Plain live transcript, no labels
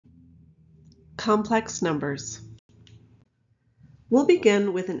Complex numbers. We'll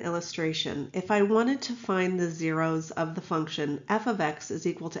begin with an illustration. If I wanted to find the zeros of the function f of x is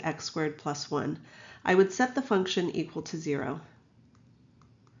equal to x squared plus 1, I would set the function equal to 0.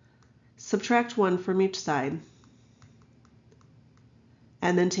 Subtract 1 from each side,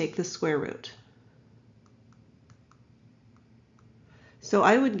 and then take the square root. So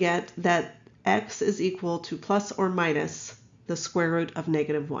I would get that x is equal to plus or minus the square root of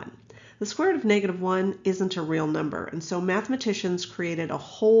 -1. The square root of -1 isn't a real number, and so mathematicians created a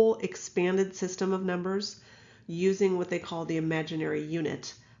whole expanded system of numbers using what they call the imaginary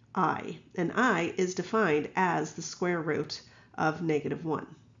unit, I. And I is defined as the square root of -1.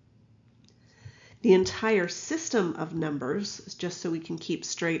 The entire system of numbers, just so we can keep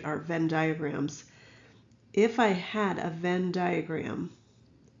straight our Venn diagrams, if I had a Venn diagram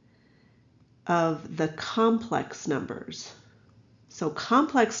of the complex numbers, so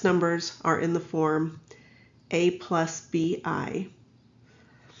complex numbers are in the form a plus bi,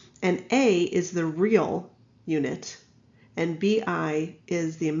 and a is the real unit, and bi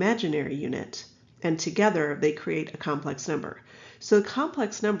is the imaginary unit, and together they create a complex number. So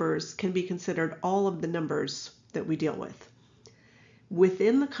complex numbers can be considered all of the numbers that we deal with.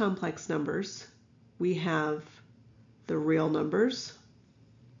 Within the complex numbers, we have the real numbers,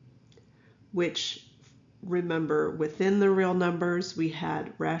 which, remember, within the real numbers we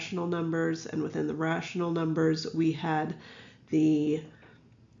had rational numbers, and within the rational numbers we had the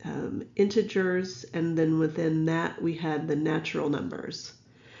integers, and then within that we had the natural numbers.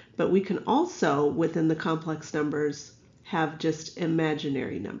 But we can also, within the complex numbers, have just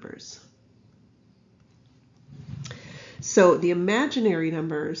imaginary numbers. So the imaginary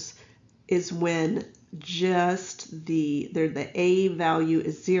numbers is when just the a value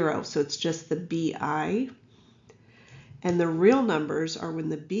is 0, so it's just the bi. And the real numbers are when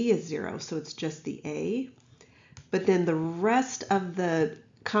the b is 0, so it's just the a. But then the rest of the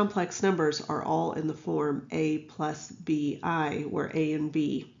complex numbers are all in the form a plus bi, where a and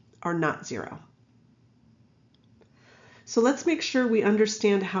b are not 0. So let's make sure we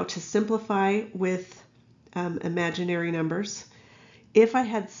understand how to simplify with imaginary numbers. If I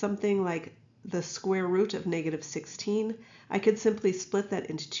had something like the square root of -16, I could simply split that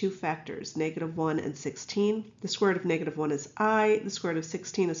into two factors, -1 and 16. The square root of -1 is I, the square root of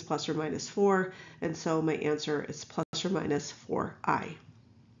 16 is plus or minus 4, and so my answer is plus or minus 4i.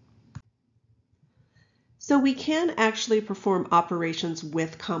 So we can actually perform operations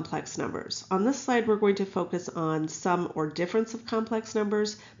with complex numbers. On this slide, we're going to focus on sum or difference of complex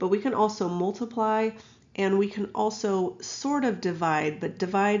numbers, but we can also multiply, and we can also sort of divide, but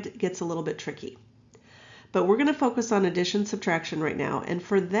divide gets a little bit tricky. But we're going to focus on addition, subtraction right now, and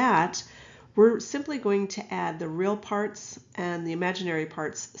for that, we're simply going to add the real parts and the imaginary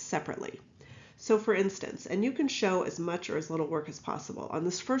parts separately. So for instance, and you can show as much or as little work as possible. On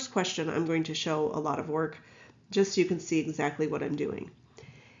this first question, I'm going to show a lot of work just so you can see exactly what I'm doing.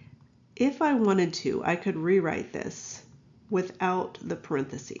 If I wanted to, I could rewrite this without the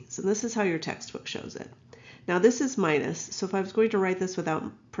parentheses, and this is how your textbook shows it. Now this is minus, so if I was going to write this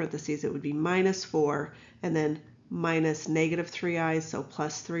without parentheses, it would be -4 and then minus -3i, so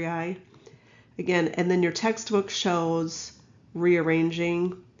plus 3i. Again, and then your textbook shows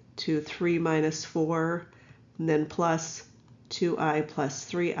rearranging to 3 minus 4, and then plus 2i plus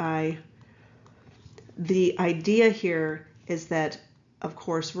 3i. The idea here is that, of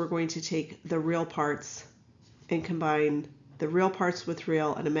course, we're going to take the real parts and combine the real parts with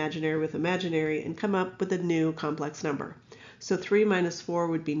real and imaginary with imaginary and come up with a new complex number. So 3 minus 4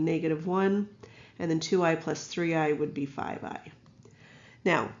 would be -1, and then 2i plus 3i would be 5i.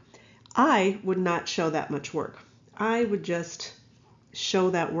 Now, I would not show that much work. I would just show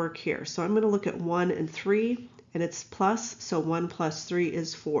that work here. So I'm going to look at 1 and 3, and it's plus, so 1 plus 3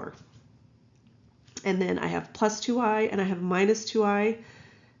 is 4. And then I have plus 2i, and I have minus 2i,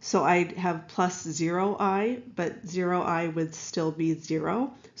 so I have plus 0i, but 0i would still be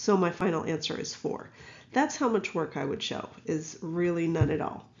 0, so my final answer is 4. That's how much work I would show, is really none at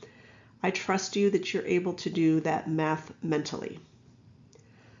all. I trust you that you're able to do that math mentally.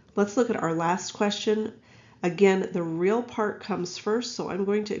 Let's look at our last question. Again, the real part comes first, so I'm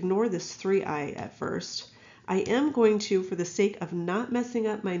going to ignore this 3i at first. I am going to, for the sake of not messing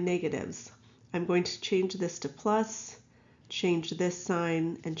up my negatives, I'm going to change this to plus, change this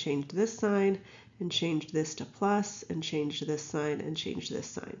sign, and change this sign, and change this to plus, and change this sign, and change this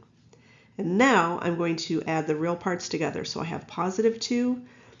sign. And now I'm going to add the real parts together. So I have +2,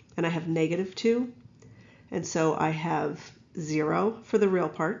 and I have -2, and so I have 0 for the real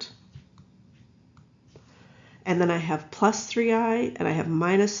part. And then I have plus 3i, and I have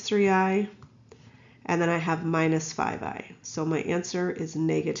minus 3i, and then I have minus 5i. So my answer is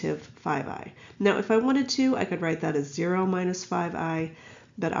negative 5i. Now, if I wanted to, I could write that as 0 minus 5i,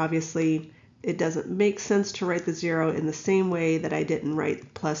 but obviously it doesn't make sense to write the 0 in the same way that I didn't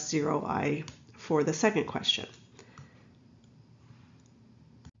write plus 0i for the second question.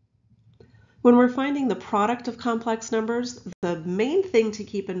 When we're finding the product of complex numbers, the main thing to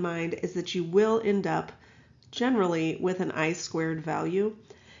keep in mind is that you will end up generally with an I squared value,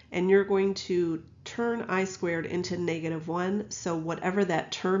 and you're going to turn I squared into -1, so whatever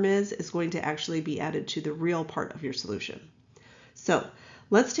that term is going to actually be added to the real part of your solution. So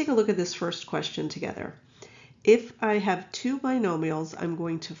let's take a look at this first question together. If I have two binomials, I'm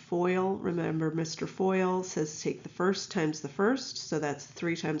going to FOIL. Remember, Mr. FOIL says take the first times the first, so that's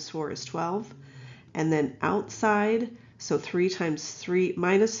 3 times 4 is 12. And then outside, so 3 times 3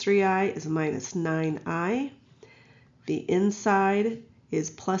 minus 3i is minus 9i. The inside is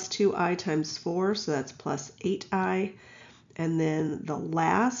plus 2i times 4, so that's plus 8i. And then the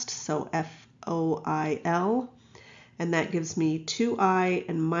last, so FOIL, and that gives me 2i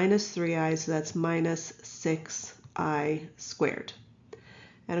and minus 3i, so that's minus 6i squared.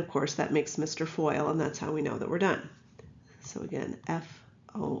 And of course that makes Mr. FOIL, and that's how we know that we're done. So again,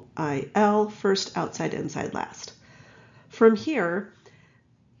 FOIL, first, outside, inside, last. From here,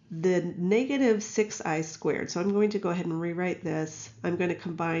 the negative 6i squared, so I'm going to go ahead and rewrite this. I'm going to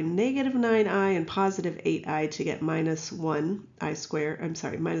combine negative 9i and positive 8i to get minus 1i squared,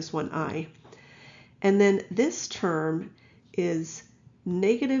 minus 1i. And then this term is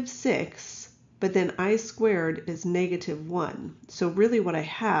negative 6, but then I squared is negative 1. So really what I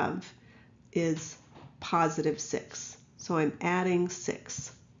have is positive 6. So I'm adding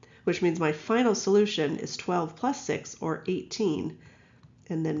 6, which means my final solution is 12 plus 6, or 18,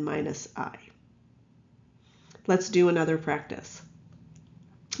 and then minus I. Let's do another practice.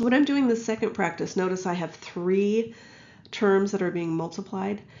 When I'm doing the second practice, notice I have 3 terms that are being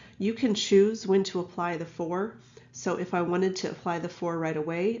multiplied. You can choose when to apply the 4. So if I wanted to apply the 4 right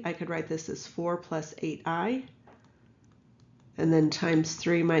away, I could write this as 4 plus 8i, and then times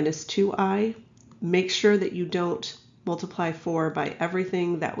 3 minus 2i. Make sure that you don't multiply 4 by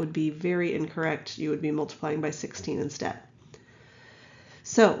everything. That would be very incorrect. You would be multiplying by 16 instead.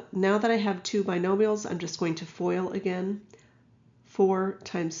 So now that I have 2 binomials, I'm just going to FOIL again. 4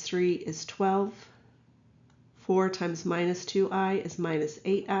 times 3 is 12. 4 times minus 2i is minus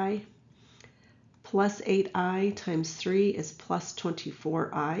 8i. Plus 8i times 3 is plus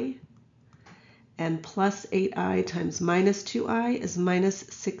 24i. And plus 8i times minus 2i is minus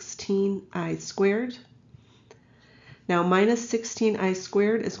 16i squared. Now minus 16i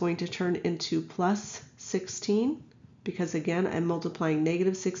squared is going to turn into plus 16, because again I'm multiplying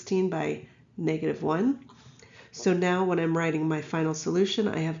negative 16 by negative 1. So now when I'm writing my final solution,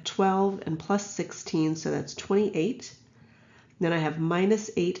 I have 12 and plus 16, so that's 28. Then I have minus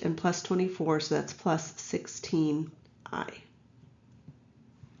 8 and plus 24, so that's plus 16i.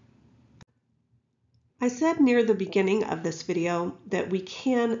 I said near the beginning of this video that we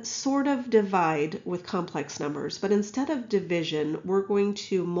can sort of divide with complex numbers, but instead of division, we're going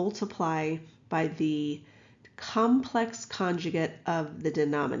to multiply by the complex conjugate of the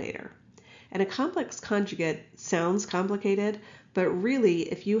denominator. And a complex conjugate sounds complicated, but really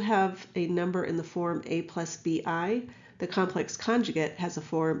if you have a number in the form a plus bi, the complex conjugate has a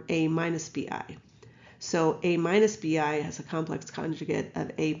form a minus bi. So a minus bi has a complex conjugate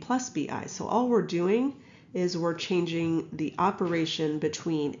of a plus bi. So all we're doing is we're changing the operation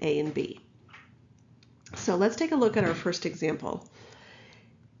between a and b. So let's take a look at our first example.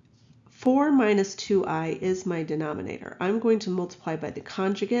 4 minus 2i is my denominator. I'm going to multiply by the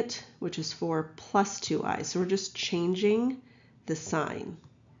conjugate, which is 4 plus 2i. So we're just changing the sign.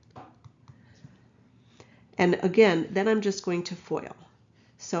 And again, then I'm just going to FOIL.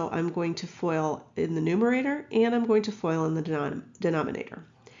 So I'm going to FOIL in the numerator, and I'm going to FOIL in the denominator.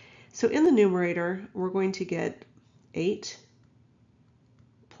 So in the numerator, we're going to get 8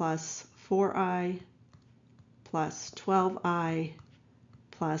 plus 4i plus 12i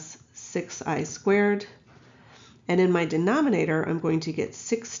plus 6i squared. And in my denominator, I'm going to get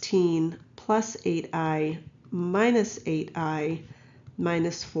 16 plus 8i minus 8i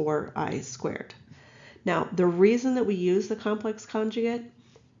minus 4i squared. Now, the reason that we use the complex conjugate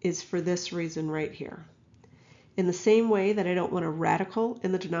is for this reason right here. In the same way that I don't want a radical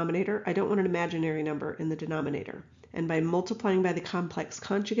in the denominator, I don't want an imaginary number in the denominator. And by multiplying by the complex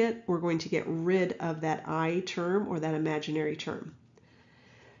conjugate, we're going to get rid of that I term or that imaginary term.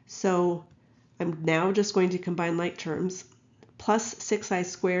 So I'm now just going to combine like terms. Plus 6i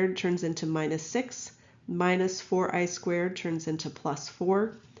squared turns into minus 6. Minus 4i squared turns into plus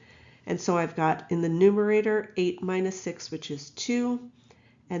 4. And so I've got in the numerator 8 minus 6, which is 2,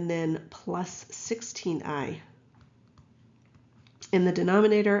 and then plus 16i. In the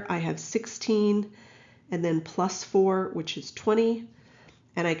denominator, I have 16, and then plus 4, which is 20.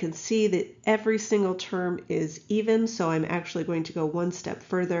 And I can see that every single term is even, so I'm actually going to go one step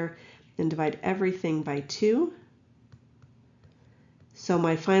further and divide everything by 2. So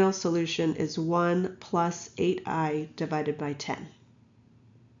my final solution is 1 plus 8i divided by 10.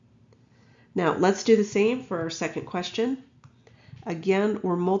 Now let's do the same for our second question. Again,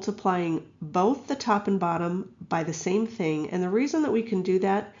 we're multiplying both the top and bottom by the same thing, and the reason that we can do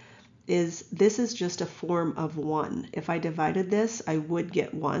that is this is just a form of 1. If I divided this, I would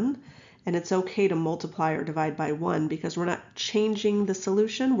get 1, and it's okay to multiply or divide by 1 because we're not changing the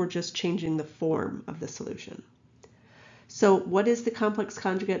solution, we're just changing the form of the solution. So what is the complex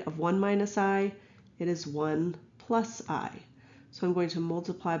conjugate of 1 minus I? It is 1 plus I. So I'm going to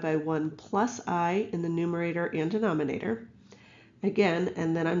multiply by 1 plus I in the numerator and denominator. Again,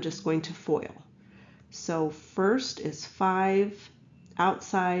 and then I'm just going to FOIL. So first is 5,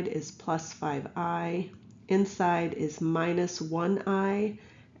 outside is plus 5i, inside is minus 1i,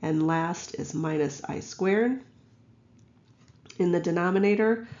 and last is minus I squared. In the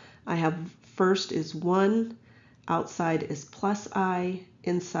denominator, I have first is 1, outside is plus I,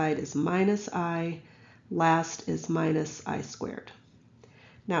 inside is minus I, last is minus I squared.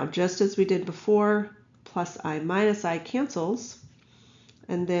 Now, just as we did before, plus I minus I cancels,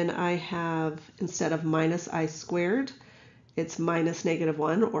 and then I have, instead of minus I squared, it's minus negative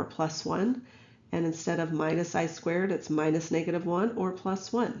 1 or plus 1, and instead of minus I squared, it's minus negative 1 or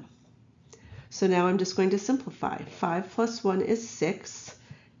plus 1. So now I'm just going to simplify. 5 plus 1 is 6,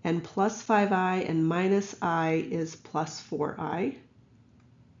 and plus 5i and minus I is plus 4i.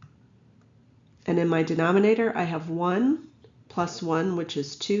 And in my denominator, I have 1 plus 1, which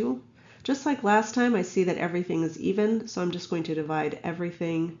is 2. Just like last time, I see that everything is even, so I'm just going to divide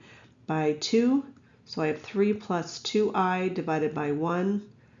everything by 2. So I have 3 plus 2i divided by 1,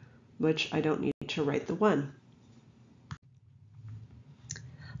 which I don't need to write the 1.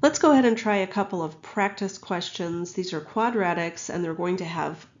 Let's go ahead and try a couple of practice questions. These are quadratics, and they're going to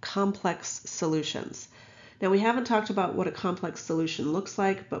have complex solutions. Now, we haven't talked about what a complex solution looks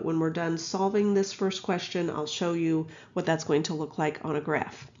like, but when we're done solving this first question, I'll show you what that's going to look like on a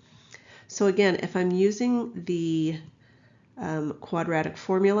graph. So again, if I'm using the quadratic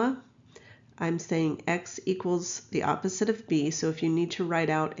formula, I'm saying x equals the opposite of b. So if you need to write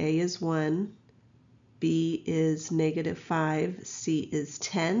out a is 1, b is negative 5, c is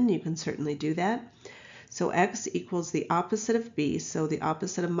 10, you can certainly do that. So x equals the opposite of b, so the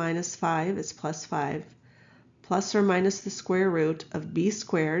opposite of minus 5 is plus 5, plus or minus the square root of b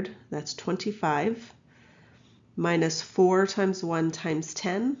squared, that's 25, minus 4 times 1 times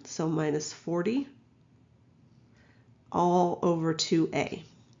 10, so minus 40, all over 2a.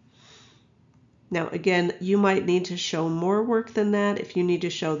 Now again, you might need to show more work than that. If you need to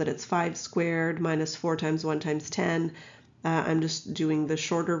show that it's 5 squared minus 4 times 1 times 10, I'm just doing the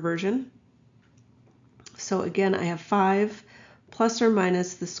shorter version. So again, I have 5 plus or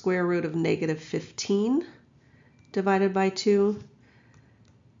minus the square root of negative 15 divided by 2.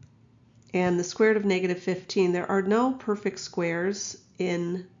 And the square root of negative 15, there are no perfect squares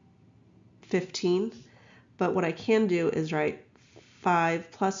in 15, but what I can do is write 5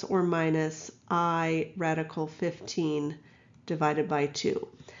 plus or minus I radical 15 divided by 2.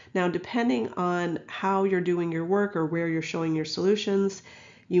 Now, depending on how you're doing your work or where you're showing your solutions,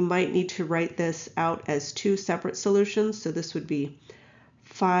 you might need to write this out as two separate solutions. So this would be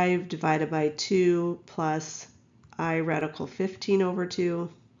 5 divided by 2 plus I radical 15 over 2,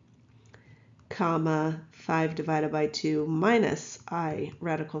 comma 5 divided by 2 minus I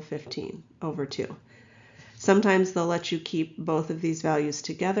radical 15 over 2. Sometimes they'll let you keep both of these values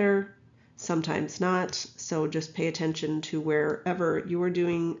together, sometimes not, so just pay attention to wherever you are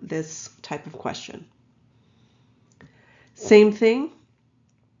doing this type of question. Same thing,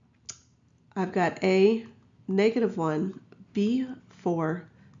 I've got a, negative 1, b 4,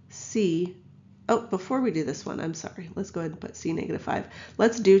 c, oh, before we do this one, I'm sorry, let's go ahead and put c negative 5.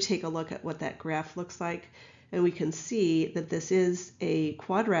 Let's take a look at what that graph looks like. And we can see that this is a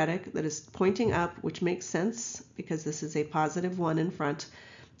quadratic that is pointing up, which makes sense because this is a positive 1 in front.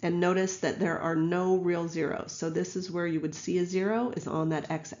 And notice that there are no real zeros. So this is where you would see a 0 is on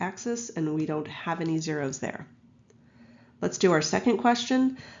that x-axis, and we don't have any zeros there. Let's do our second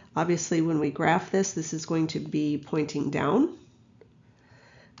question. Obviously, when we graph this, this is going to be pointing down.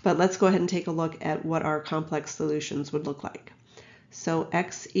 But let's go ahead and take a look at what our complex solutions would look like. So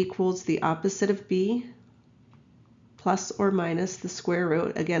x equals the opposite of b, plus or minus the square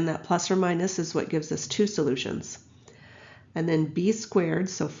root. Again, that plus or minus is what gives us two solutions. And then b squared,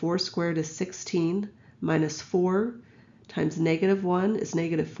 so 4 squared is 16, minus 4 times negative 1 is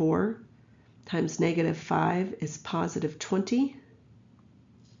negative 4, times negative 5 is positive 20,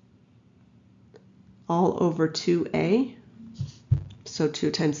 all over 2a, so 2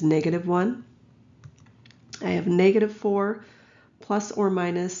 times negative 1. I have negative 4 plus or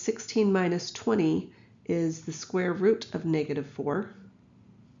minus 16 minus 20 is the square root of negative 4.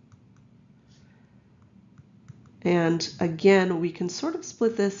 And again, we can sort of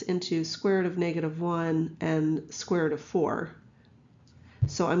split this into square root of negative 1 and square root of 4.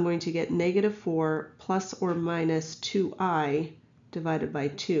 So I'm going to get negative 4 plus or minus 2i divided by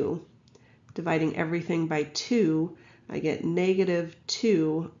 2. Dividing everything by 2, I get negative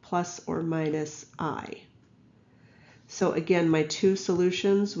 2 plus or minus I. So again, my two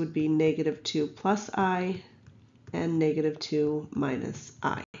solutions would be negative 2 plus I and negative 2 minus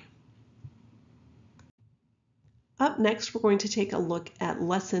I. Up next, we're going to take a look at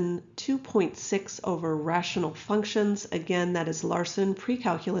lesson 2.6 over rational functions. Again, that is Larson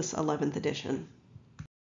Precalculus 11th edition.